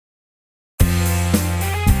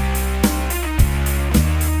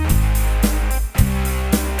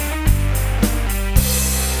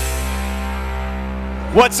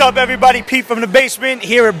What's up, everybody? Pete from the basement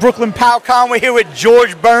here at Brooklyn POW. We're here with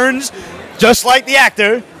George Berns, just like the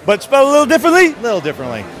actor, but spelled a little differently. A little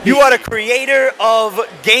differently. You are the creator of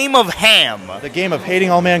Game of Ham. The game of hating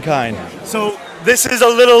all mankind. So this is a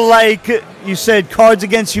little like, you said, Cards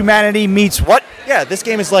Against Humanity meets what? Yeah, this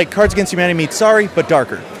game is like Cards Against Humanity meets Sorry, but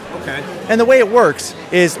darker. Okay. And the way it works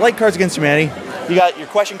is like Cards Against Humanity, you got your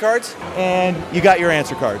question cards and you got your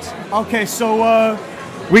answer cards. Okay, so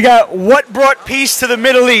we got what brought peace to the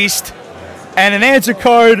Middle East, and an answer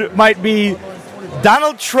card might be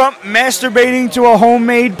Donald Trump masturbating to a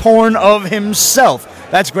homemade porn of himself.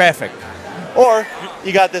 That's graphic. Or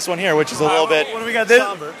you got this one here, which is a little bit what do we got this?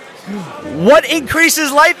 somber. What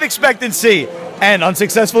increases life expectancy and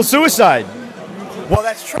unsuccessful suicide? Well,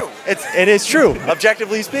 that's true. It is true,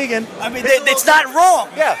 objectively speaking. I mean, it's not wrong.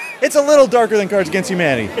 Yeah, it's a little darker than Cards Against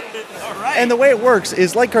Humanity. All right. And the way it works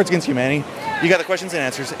is like Cards Against Humanity, you got the questions and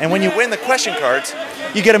answers, and when you win the question cards,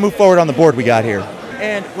 you get to move forward on the board we got here.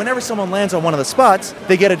 And whenever someone lands on one of the spots,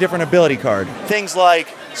 they get a different ability card. Things like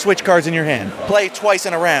switch cards in your hand, play twice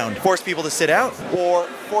in a round, force people to sit out, or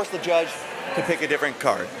force the judge to pick a different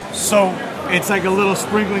card. So it's like a little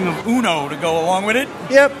sprinkling of Uno to go along with it?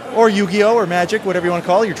 Yep, or Yu-Gi-Oh! Or Magic, whatever you want to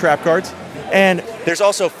call it, your trap cards. And there's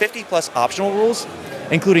also 50 plus optional rules,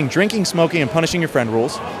 including drinking, smoking, and punishing your friend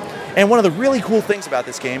rules. And one of the really cool things about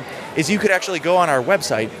this game is you could actually go on our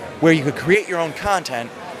website where you could create your own content,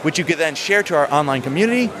 which you could then share to our online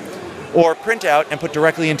community or print out and put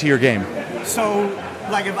directly into your game. So,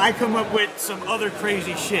 like if I come up with some other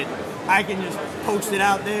crazy shit, I can just post it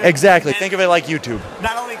out there? Exactly. Think of it like YouTube.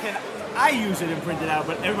 Not only can I use it and print it out,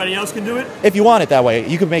 but everybody else can do it? If you want it that way,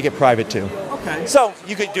 you could make it private too. Okay. So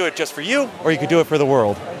you could do it just for you, or you could do it for the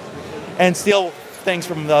world. And steal things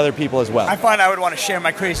from the other people as well. I find I would want to share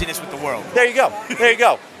my craziness with the world. There you go. There you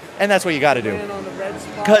go. And that's what you got to do.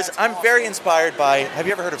 Because I'm very inspired by, have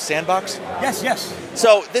you ever heard of Sandbox? Yes, yes.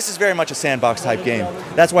 So this is very much a sandbox type game.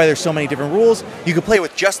 That's why there's so many different rules. You can play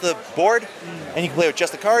with just the board, and you can play with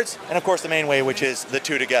just the cards, and of course the main way, which is the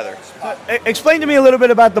two together. Explain to me a little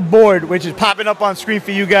bit about the board, which is popping up on screen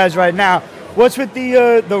for you guys right now. What's with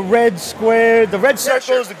the red square, the red circles,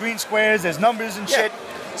 sure. the green squares, there's numbers and shit?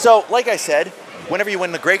 So, like I said, whenever you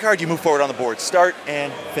win the gray card, you move forward on the board. Start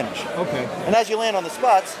and finish. Okay. And as you land on the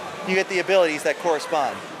spots, you get the abilities that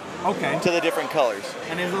correspond Okay. to the different colors.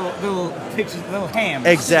 And there's little pictures, little hams.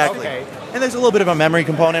 Exactly. Okay. And there's a little bit of a memory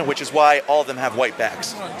component, which is why all of them have white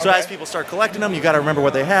backs. So as people start collecting them, you got to remember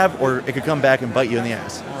what they have, or it could come back and bite you in the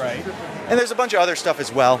ass. Right. And there's a bunch of other stuff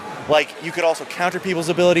as well. Like, you could also counter people's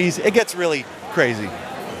abilities. It gets really crazy.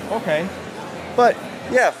 Okay. But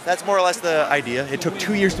yeah, that's more or less the idea. It took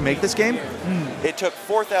 2 years to make this game. It took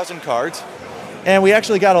 4,000 cards. And we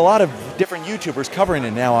actually got a lot of different YouTubers covering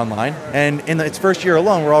it now online. And in its first year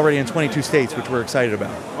alone, we're already in 22 states, which we're excited about.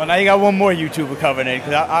 Well, now you got one more YouTuber covering it,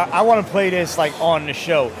 because I want to play this like on the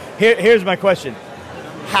show. Here's my question.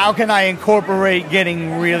 How can I incorporate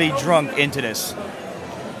getting really drunk into this?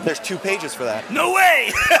 There's 2 pages for that. No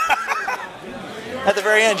way! At the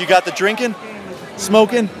very end, you got the drinking,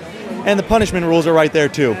 smoking, and the punishment rules are right there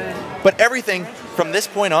too. But everything from this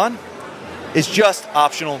point on is just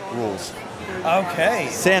optional rules. Okay.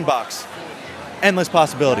 Sandbox. Endless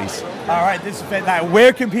possibilities. All right, this is fantastic. Now,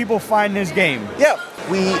 where can people find this game? Yeah,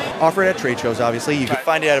 we offer it at trade shows, obviously. You can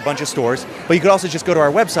find it at a bunch of stores. But you could also just go to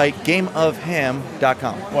our website,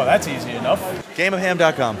 gameofham.com. Well, that's easy enough.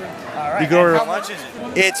 Gameofham.com. All right. You go And to how much is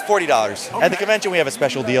it? It's $40. At the convention, we have a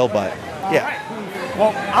special deal, but yeah. Right.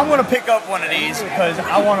 Well, I'm going to pick up one of these because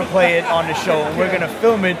I want to play it on the show, and we're going to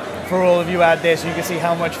film it for all of you out there so you can see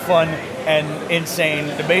how much fun and insane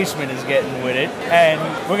the basement is getting with it. And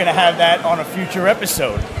we're going to have that on a future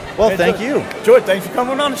episode. Well, thank you. George, thanks for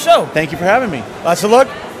coming on the show. Thank you for having me. Lots of luck.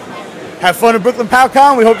 Have fun at Brooklyn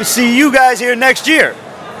POW. We hope to see you guys here next year.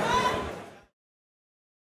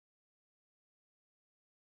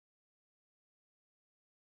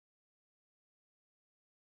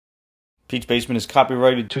 Pete's Basement is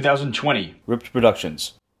copyrighted 2020. Ripped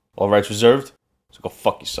Productions. All rights reserved, so go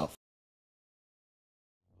fuck yourself.